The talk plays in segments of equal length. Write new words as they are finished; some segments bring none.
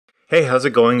Hey, how's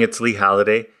it going? It's Lee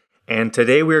Halliday, and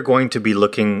today we are going to be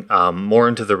looking more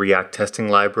into the React testing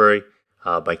library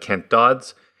by Kent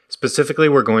Dodds. Specifically,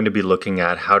 we're going to be looking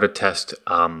at how to test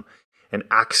an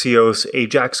Axios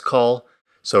Ajax call.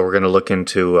 So we're going to look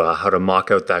into how to mock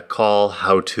out that call,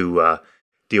 how to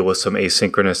deal with some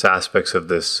asynchronous aspects of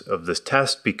this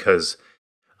test, because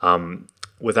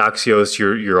with Axios,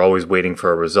 you're always waiting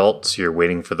for a result. So you're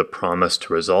waiting for the promise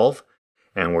to resolve,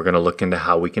 and we're going to look into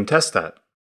how we can test that.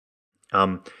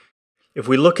 If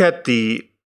we look at the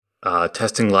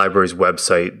testing library's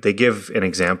website, they give an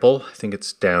example. I think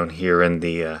it's down here in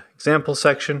the example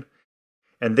section.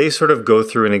 And they sort of go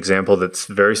through an example that's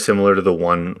very similar to the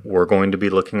one we're going to be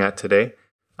looking at today.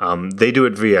 They do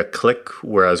it via click,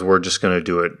 whereas we're just going to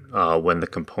do it when the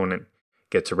component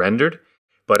gets rendered.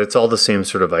 But it's all the same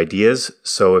sort of ideas.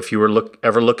 So if you were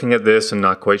ever looking at this and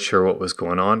not quite sure what was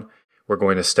going on, we're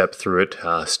going to step through it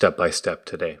step by step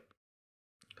today.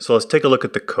 So let's take a look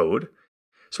at the code.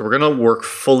 So we're going to work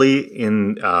fully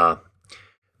in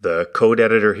the code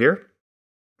editor here.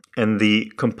 And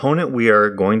the component we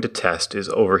are going to test is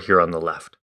over here on the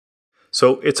left.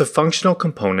 So it's a functional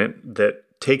component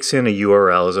that takes in a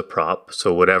URL as a prop.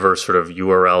 So whatever sort of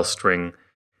URL string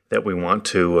that we want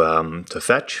to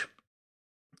fetch.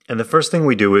 And the first thing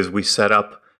we do is we set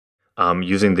up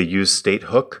using the useState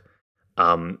hook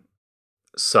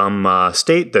some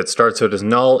state that starts out as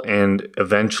null, and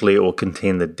eventually it will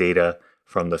contain the data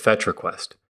from the fetch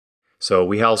request. So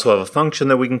we also have a function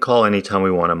that we can call anytime we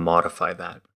want to modify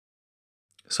that.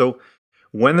 So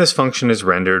when this function is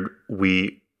rendered,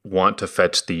 we want to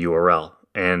fetch the URL,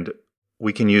 and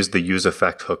we can use the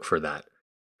useEffect hook for that.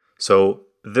 So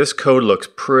this code looks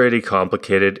pretty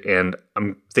complicated, and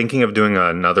I'm thinking of doing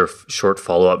another short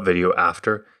follow-up video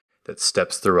after that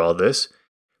steps through all this.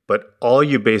 But all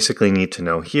you basically need to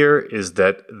know here is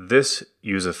that this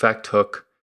useEffect hook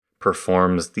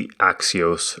performs the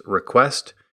Axios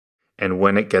request, and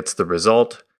when it gets the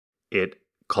result, it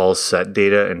calls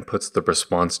setData and puts the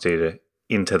response data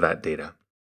into that data.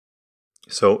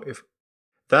 So if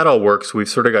that all works, we've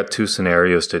sort of got two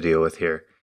scenarios to deal with here.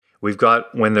 We've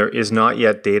got when there is not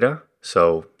yet data,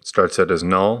 so it starts out as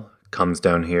null, comes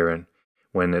down here, and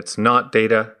when it's not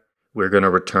data, we're going to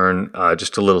return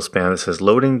just a little span that says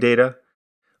loading data.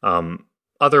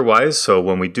 Otherwise, so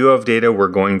when we do have data, we're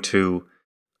going to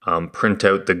print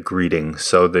out the greeting.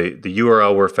 So the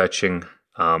URL we're fetching,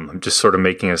 I'm just sort of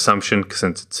making an assumption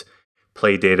since it's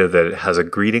play data that it has a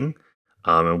greeting,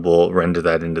 and we'll render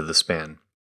that into the span.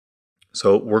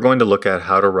 So we're going to look at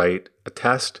how to write a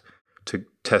test to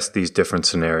test these different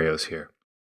scenarios here.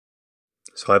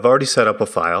 So I've already set up a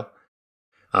file,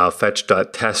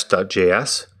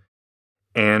 fetch.test.js.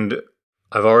 And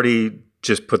I've already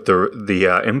just put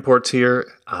the imports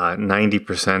here,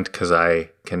 90% because I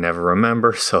can never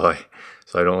remember, so I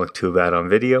don't look too bad on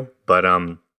video. But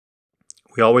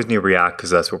we always need React because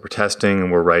that's what we're testing, and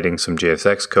we're writing some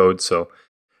JSX code, so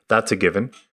that's a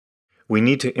given. We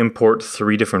need to import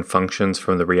 3 different functions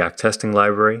from the React testing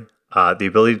library. The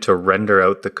ability to render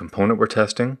out the component we're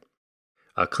testing,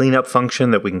 a cleanup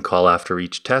function that we can call after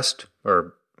each test,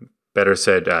 or better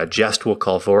said, Jest will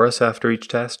call for us after each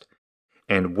test,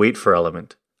 and wait for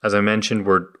element. As I mentioned,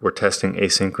 we're testing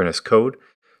asynchronous code,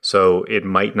 so it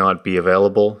might not be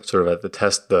available sort of at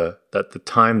the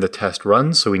time the test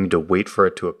runs, so we need to wait for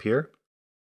it to appear.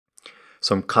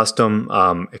 Some custom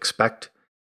expect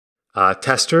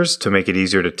testers to make it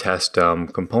easier to test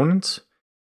components.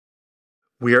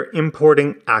 We are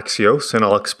importing Axios, and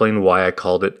I'll explain why I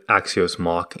called it Axios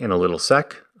mock in a little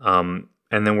sec.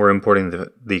 And then we're importing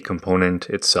the component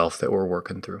itself that we're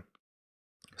working through.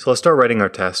 So let's start writing our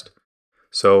test.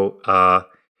 So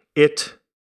it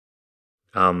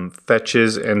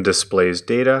fetches and displays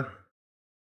data.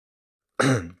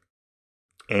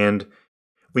 And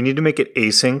we need to make it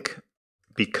async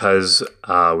because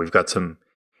we've got some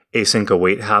async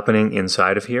await happening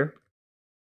inside of here.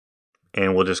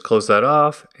 And we'll just close that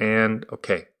off, and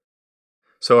okay.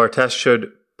 So our test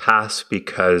should pass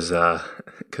because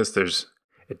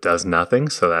it does nothing,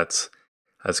 so that's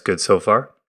good so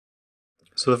far.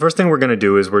 So the first thing we're going to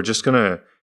do is we're just going to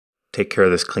take care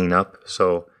of this cleanup.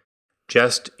 So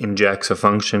Jest injects a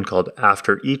function called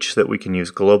after each that we can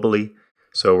use globally.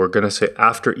 So we're going to say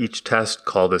after each test,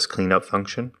 call this cleanup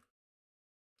function.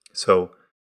 So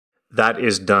that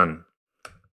is done.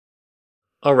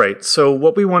 All right, so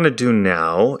what we want to do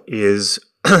now is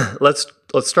let's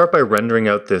start by rendering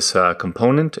out this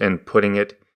component and putting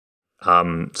it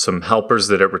some helpers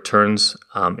that it returns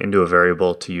into a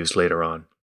variable to use later on.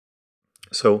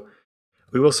 So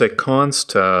we will say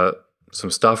const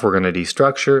some stuff we're going to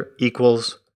destructure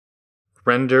equals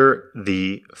render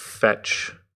the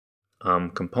fetch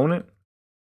component.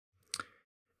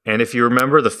 And if you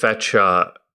remember, the fetch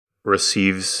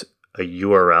receives a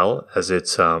URL as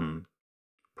its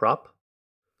prop.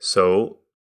 So,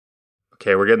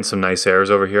 okay, we're getting some nice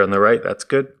errors over here on the right. That's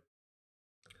good.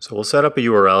 So we'll set up a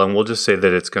URL and we'll just say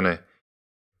that it's going to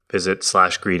visit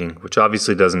 /greeting, which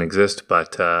obviously doesn't exist,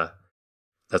 but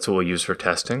that's what we'll use for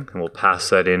testing. And we'll pass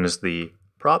that in as the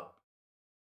prop.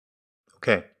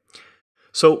 Okay,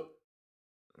 so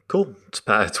cool,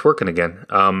 it's working again.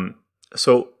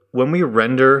 So when we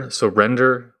render,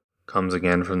 render comes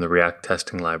again from the React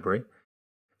testing library.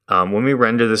 When we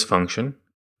render this function,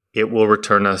 it will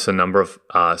return us a number of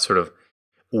sort of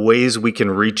ways we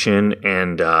can reach in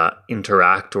and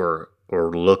interact or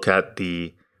look at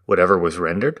the whatever was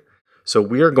rendered. So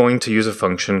we are going to use a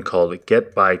function called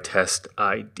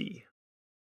getByTestID.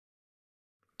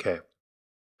 Okay.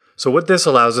 So what this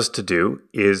allows us to do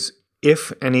is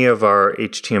if any of our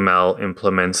HTML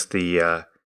implements the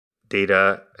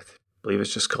data, I believe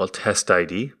it's just called test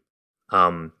ID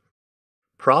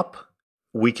prop,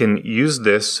 we can use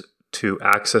this to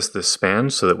access the span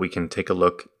so that we can take a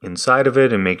look inside of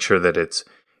it and make sure that it's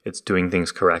doing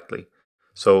things correctly.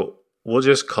 So we'll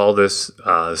just call this,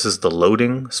 this is the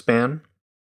loading span.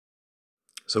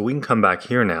 So we can come back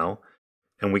here now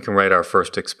and we can write our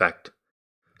first expect.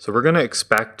 So we're going to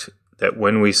expect that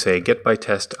when we say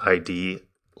getByTestID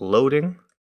loading,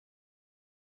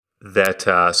 that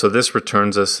so this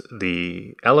returns us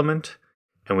the element,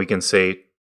 and we can say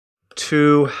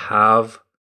to have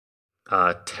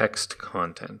text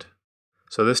content.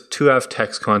 So this to have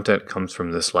text content comes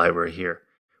from this library here,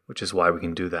 which is why we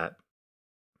can do that.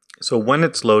 So when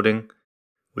it's loading,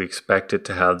 we expect it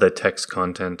to have the text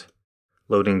content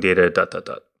loading data ...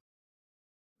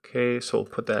 Okay, so we'll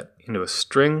put that into a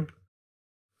string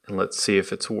and let's see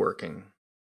if it's working.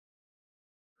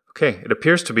 Okay, it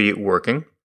appears to be working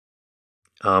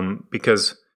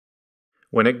because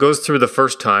when it goes through the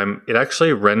first time, it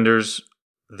actually renders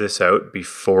this out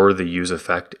before the use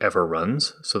effect ever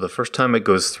runs. So the first time it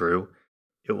goes through,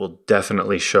 it will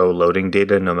definitely show loading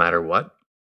data no matter what.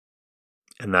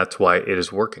 And that's why it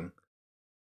is working.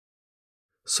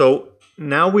 So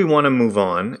now we want to move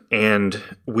on and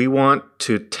we want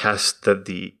to test that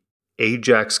the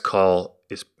AJAX call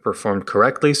is performed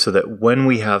correctly so that when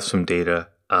we have some data,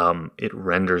 it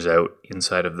renders out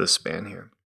inside of this span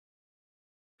here.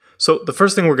 So the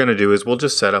first thing we're going to do is we'll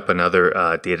just set up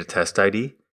another data test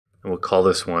ID and we'll call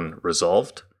this one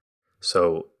resolved.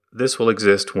 So this will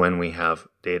exist when we have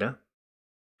data.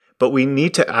 But we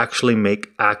need to actually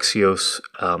make Axios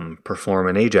perform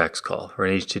an AJAX call or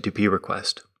an HTTP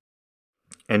request.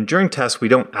 And during tests, we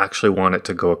don't actually want it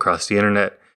to go across the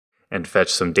internet and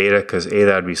fetch some data because A,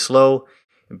 that'd be slow,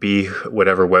 B,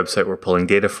 whatever website we're pulling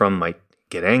data from might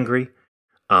get angry.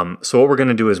 So what we're going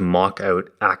to do is mock out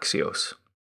Axios.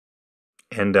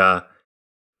 And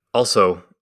also,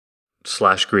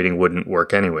 /greeting wouldn't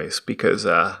work anyways because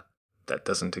that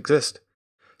doesn't exist.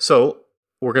 So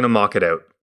we're going to mock it out.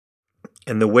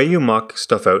 And the way you mock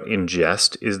stuff out in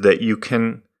Jest is that you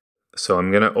can, so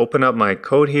I'm going to open up my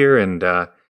code here and I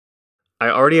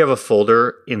already have a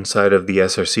folder inside of the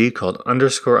SRC called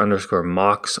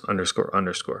 __mocks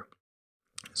 __.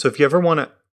 So if you ever want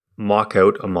to mock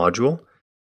out a module,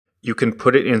 you can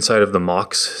put it inside of the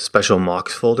mocks, special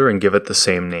mocks folder and give it the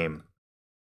same name.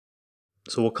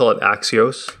 So we'll call it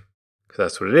Axios because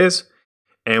that's what it is.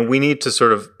 And we need to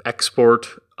sort of export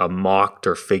a mocked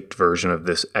or faked version of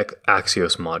this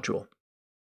Axios module.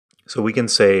 So we can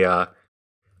say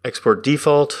export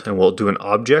default and we'll do an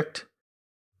object.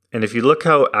 And if you look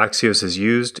how Axios is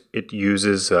used, it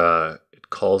uses, it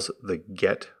calls the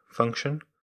get function.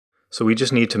 So we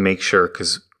just need to make sure,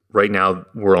 because right now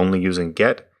we're only using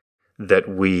get, that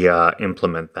we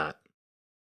implement that.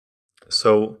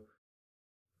 So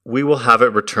we will have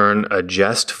it return a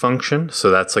Jest function.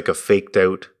 So that's like a faked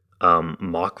out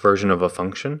mock version of a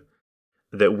function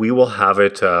that we will have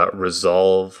it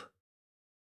resolve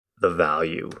the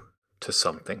value to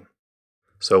something.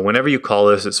 So whenever you call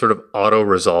this, it sort of auto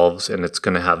resolves and it's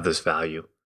going to have this value.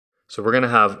 So we're going to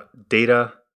have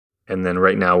data, and then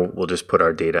right now we'll just put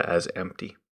our data as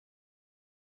empty.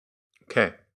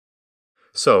 Okay,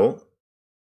 so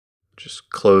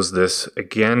just close this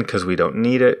again because we don't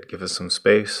need it. Give us some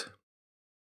space.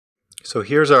 So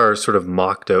here's our sort of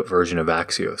mocked out version of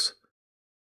Axios.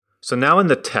 So now in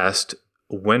the test,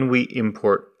 when we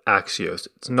import Axios,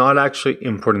 it's not actually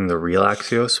importing the real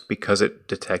Axios because it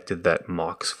detected that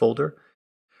mocks folder.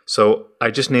 So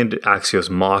I just named it Axios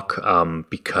mock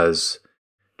because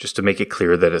just to make it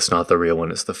clear that it's not the real one,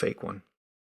 it's the fake one.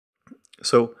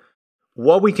 So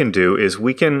what we can do is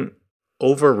we can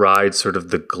override sort of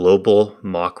the global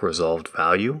mock resolved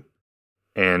value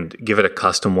and give it a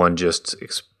custom one just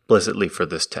explicitly for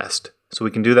this test. So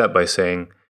we can do that by saying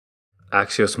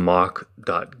Axios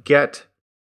mock.get,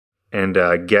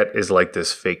 and get is like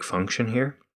this fake function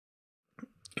here.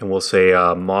 And we'll say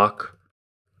mock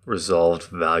resolved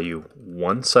value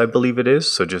once, I believe it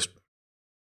is. So just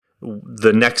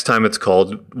the next time it's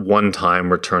called, one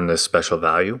time return this special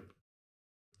value.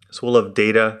 So we'll have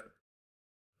data,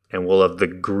 and we'll have the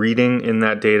greeting in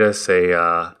that data say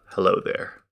hello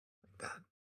there. Like that.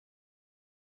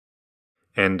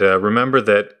 And remember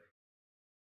that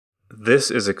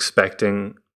this is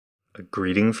expecting a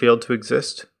greeting field to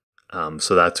exist.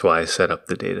 So that's why I set up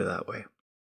the data that way.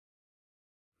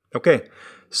 Okay,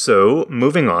 so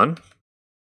moving on.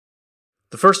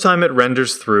 The first time it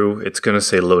renders through, it's going to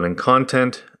say loading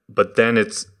content, but then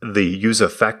the use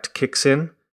effect kicks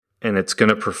in, and it's going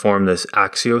to perform this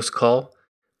Axios call,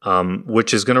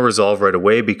 which is going to resolve right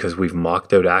away because we've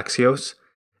mocked out Axios,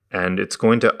 and it's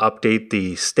going to update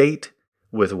the state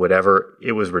with whatever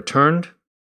it was returned.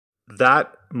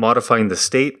 That modifying the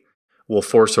state will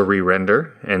force a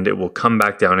re-render, and it will come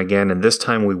back down again, and this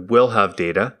time we will have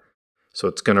data. So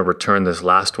it's going to return this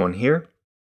last one here.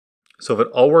 So if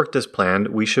it all worked as planned,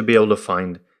 we should be able to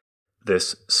find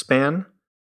this span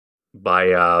by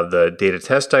the data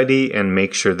test ID and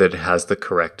make sure that it has the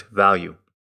correct value.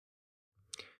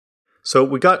 So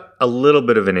we got a little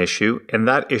bit of an issue, and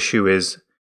that issue is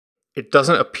it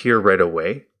doesn't appear right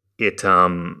away.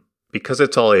 Because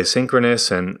it's all asynchronous,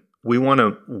 and we want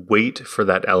to wait for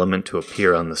that element to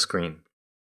appear on the screen.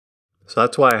 So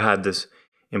that's why I had this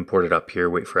imported up here,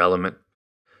 wait for element.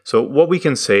 So what we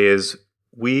can say is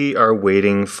we are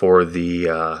waiting for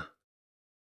the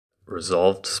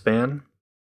resolved span.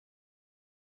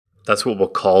 That's what we'll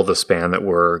call the span that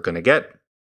we're going to get.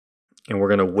 And we're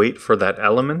going to wait for that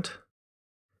element.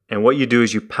 And what you do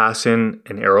is you pass in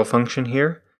an arrow function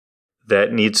here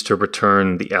that needs to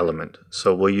return the element.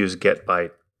 So we'll use get by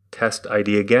test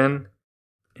ID again,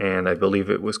 and I believe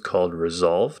it was called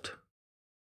resolved.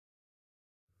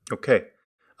 Okay,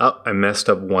 I messed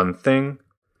up one thing.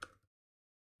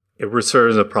 It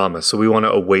returns a promise, so we want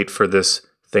to await for this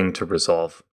thing to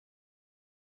resolve.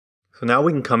 So now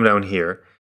we can come down here,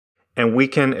 and we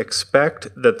can expect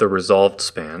that the resolved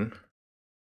span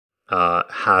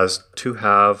has to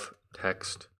have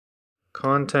text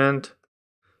content.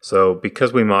 So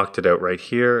because we mocked it out right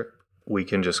here, we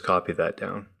can just copy that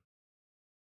down.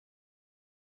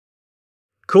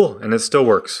 Cool, and it still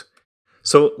works.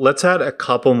 So let's add a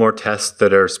couple more tests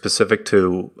that are specific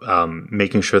to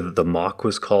making sure that the mock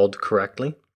was called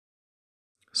correctly.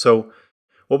 So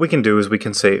what we can do is we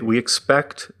can say we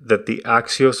expect that the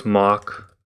Axios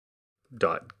mock.get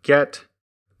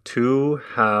to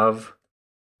have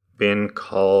been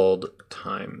called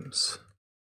times.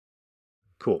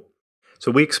 Cool.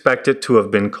 So we expect it to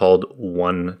have been called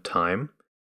one time.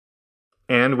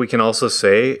 And we can also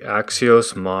say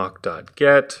Axios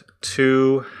mock.get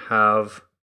to have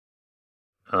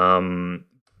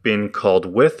been called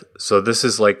with. So this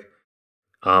is like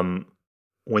when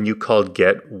you called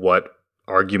get, what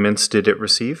arguments did it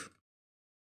receive?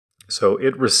 So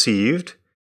it received,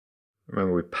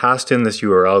 remember we passed in this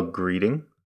URL greeting,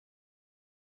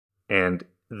 and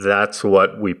that's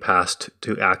what we passed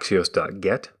to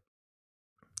Axios.get.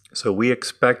 So we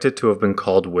expect it to have been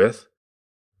called with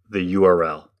the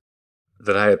URL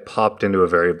that I had popped into a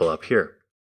variable up here.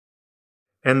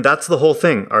 And that's the whole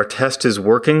thing. Our test is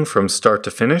working from start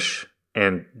to finish.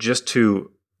 And just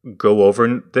to go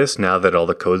over this now that all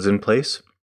the code's in place.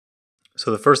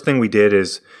 So the first thing we did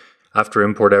is after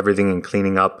import everything and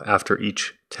cleaning up after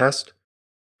each test,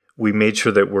 we made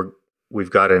sure that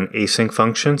we've got an async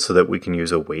function so that we can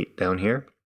use a wait down here.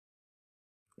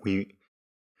 We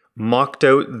mocked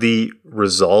out the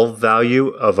resolve value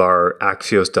of our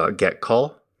Axios.get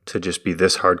call to just be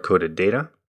this hard-coded data.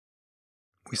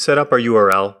 We set up our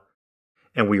URL,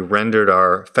 and we rendered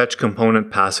our fetch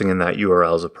component passing in that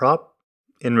URL as a prop.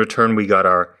 In return, we got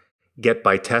our get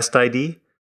by test ID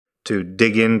to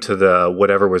dig into the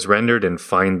whatever was rendered and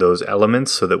find those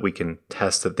elements so that we can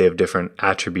test that they have different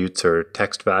attributes or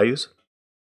text values.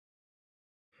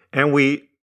 And we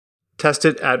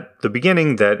tested at the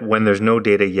beginning that when there's no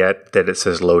data yet, that it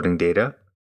says loading data.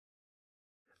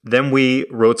 Then we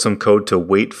wrote some code to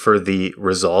wait for the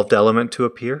resolved element to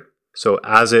appear. So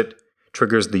as it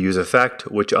triggers the use effect,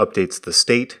 which updates the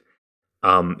state,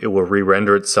 it will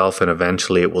re-render itself and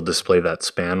eventually it will display that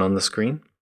span on the screen.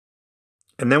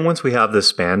 And then once we have this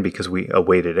span, because we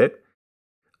awaited it,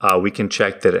 we can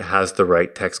check that it has the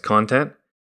right text content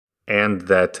and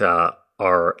that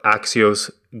our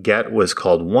Axios get was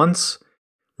called once,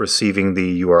 receiving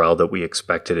the URL that we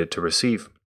expected it to receive.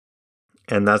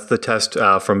 And that's the test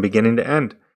from beginning to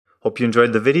end. Hope you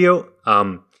enjoyed the video.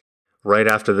 Right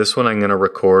after this one, I'm going to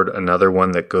record another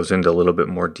one that goes into a little bit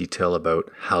more detail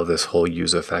about how this whole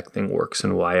use effect thing works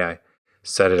and why I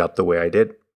set it up the way I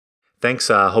did. Thanks.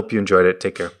 Hope you enjoyed it.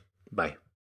 Take care. Bye.